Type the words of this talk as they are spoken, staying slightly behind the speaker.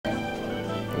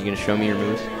You gonna show me your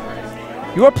moves?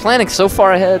 You are planning so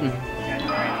far ahead.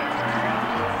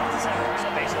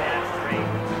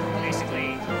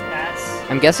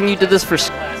 I'm guessing you did this for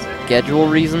schedule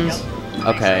reasons?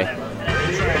 Okay.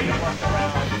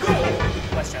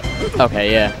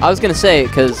 Okay, yeah. I was gonna say,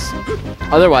 because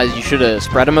otherwise you should have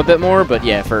spread them a bit more, but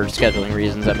yeah, for scheduling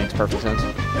reasons, that makes perfect sense.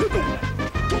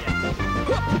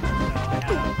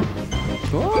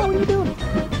 Whoa, what are you doing?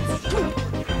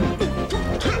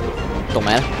 Don't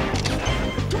matter.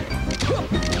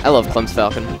 I love Clem's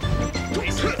Falcon.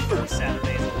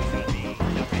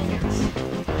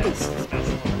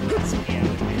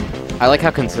 I like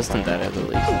how consistent that is, at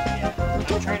least.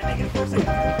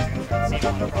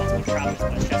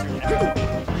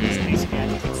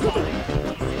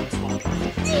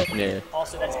 Yeah.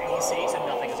 Also, that's NEC, so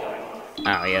nothing is going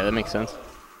on. Oh, yeah, that makes sense.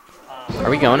 Are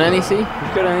we going to NEC?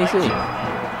 Let's go to NEC.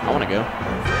 I want to go.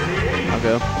 I'll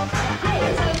go.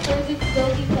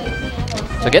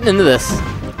 So getting into this,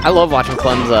 I love watching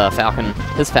Clem's Falcon.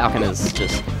 His Falcon is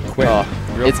just quick.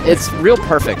 It's real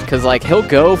perfect because like he'll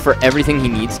go for everything he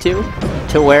needs to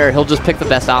where he'll just pick the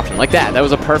best option. Like that. That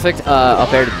was a perfect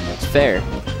up air to fair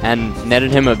and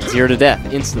netted him a 0 to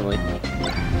death instantly.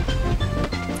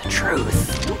 The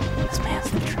truth. This man's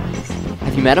the truth.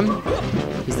 Have you met him?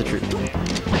 He's the truth.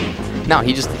 No,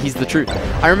 he's the truth.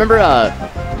 I remember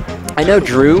I know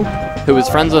Drew, who was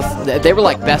friends with, they were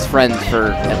like best friends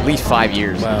for at least 5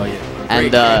 years. Wow, yeah.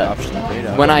 And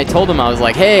when I told him, I was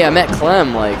like, hey, I met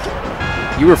Clem, like,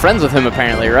 you were friends with him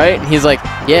apparently, right? And he's like,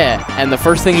 yeah. And the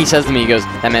first thing he says to me, he goes,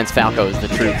 that man's Falco is the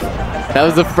truth. That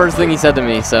was the first thing he said to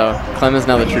me, so Clem is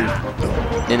now the truth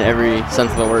in every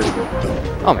sense of the word.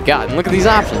 Oh my god, and look at these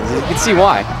options. You can see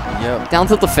why. Yep. Down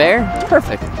tilt the fair,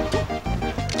 perfect.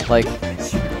 Like,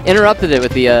 interrupted it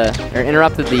with the, or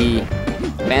interrupted the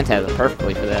Phantasm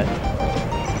perfectly for that.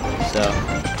 So.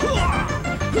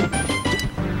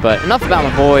 But enough about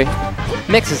my boy.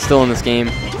 Mix is still in this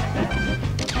game.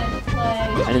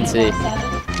 I didn't see,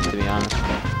 to be honest.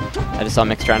 I just saw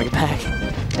Mix trying to get back.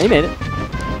 And he made it.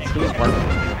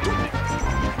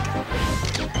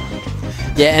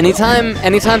 Yeah,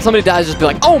 anytime somebody dies, just be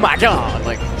like, oh my god!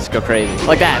 Like, just go crazy.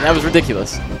 Like that. That was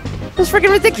ridiculous. It was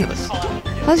freaking ridiculous.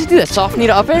 How does he do that? Soft knee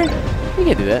to up air? You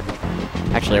can't do that.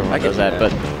 Actually, everyone does that,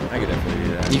 but I could definitely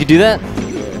do that. You could do that?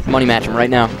 Money match him right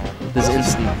now. This is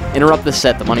instant. Interrupt the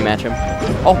set to money match him.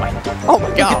 Oh my god.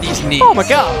 Look at these knees. Oh my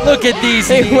god. Look at these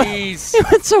knees. He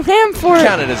went so ham for it.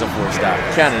 Count it as a 4-stop.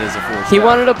 Count it as a 4-stop. He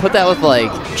wanted to put that with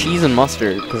like cheese and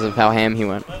mustard because of how ham he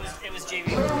went.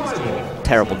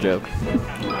 Terrible joke.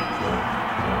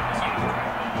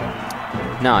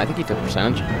 No, I think he took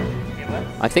percentage.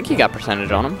 I think he got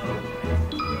percentage on him.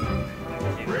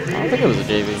 I don't think it was a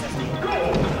JV.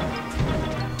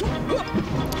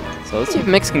 So let's see if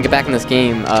Mix can get back in this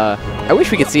game. I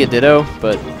wish we could see a Ditto,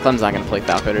 but Clem's not going to play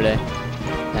Falco today.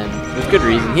 And there's good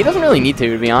reason. He doesn't really need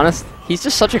to be honest. He's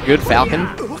just such a good Falcon.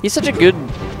 He's such a good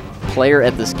player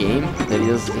at this game that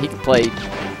he can play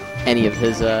any of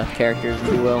his characters and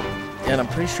do well. And I'm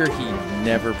pretty sure he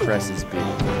never presses B.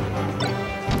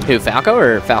 Who, Falco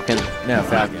or Falcon? No,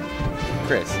 Falcon.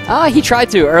 Chris. He tried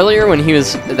to earlier when he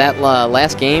was that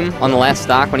last game on the last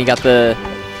stock when he got the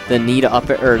knee to up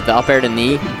air, or the up air to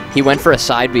knee. He went for a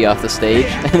side B off the stage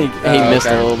and he missed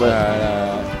a little bit.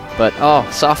 But oh,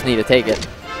 soft knee to take it.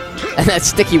 And that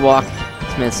sticky walk.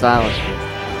 This man's stylish.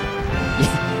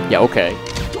 Yeah, okay.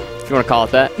 If you want to call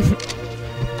it that.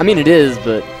 I mean it is,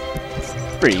 but it's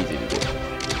pretty easy to do.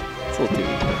 It's a little too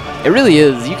easy. It really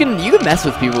is. You can mess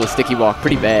with people with sticky walk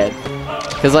pretty bad.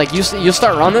 Cause like you'll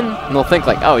start running and they'll think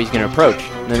like, oh, he's gonna approach,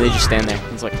 and then they just stand there.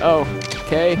 It's like, oh,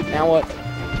 okay, now what?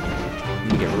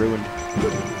 And you get ruined.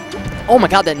 Oh my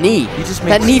god, that knee!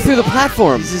 That knee through the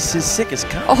platform. He's just his sickest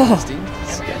kind. Oh,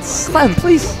 Clem,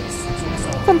 please,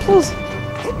 Clem, please.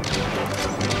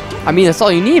 I mean, that's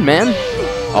all you need, man.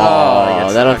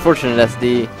 Oh, that unfortunate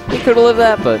SD. He could have lived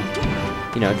that, but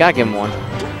you know, gotta give him one.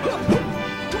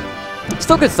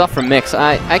 Still good stuff from Mix.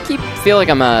 I feel like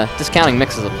I'm discounting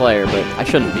Mix as a player, but I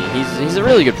shouldn't be. He's a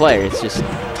really good player. It's just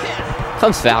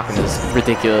Clem's Falcon is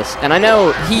ridiculous, and I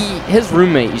know his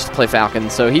roommate used to play Falcon,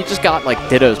 so he just got like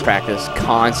Ditto's practice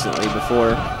constantly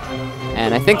before,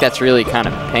 and I think that's really kind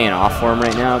of paying off for him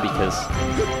right now because,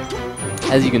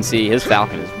 as you can see, his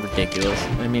Falcon is ridiculous.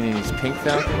 I mean, he's Pink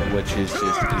Falcon, which is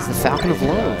just he's the Falcon of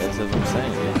love. That's what I'm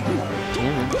saying. Yeah,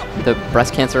 man. The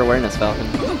breast cancer awareness Falcon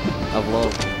of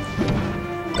love.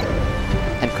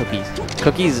 And cookies.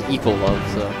 Cookies equal love,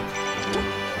 so.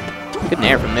 Good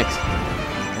nair from Mix.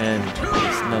 And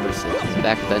another 6. He's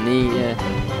back with that knee, yeah.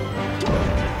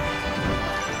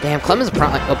 Damn, Clem is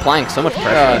applying so much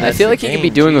pressure. I feel like he could be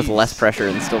doing with less pressure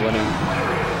and still winning.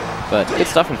 But good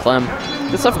stuff from Clem.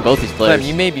 Good stuff from both these players. Clem,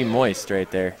 you may be moist right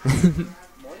there.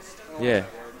 Yeah.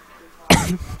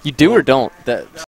 You do or don't? That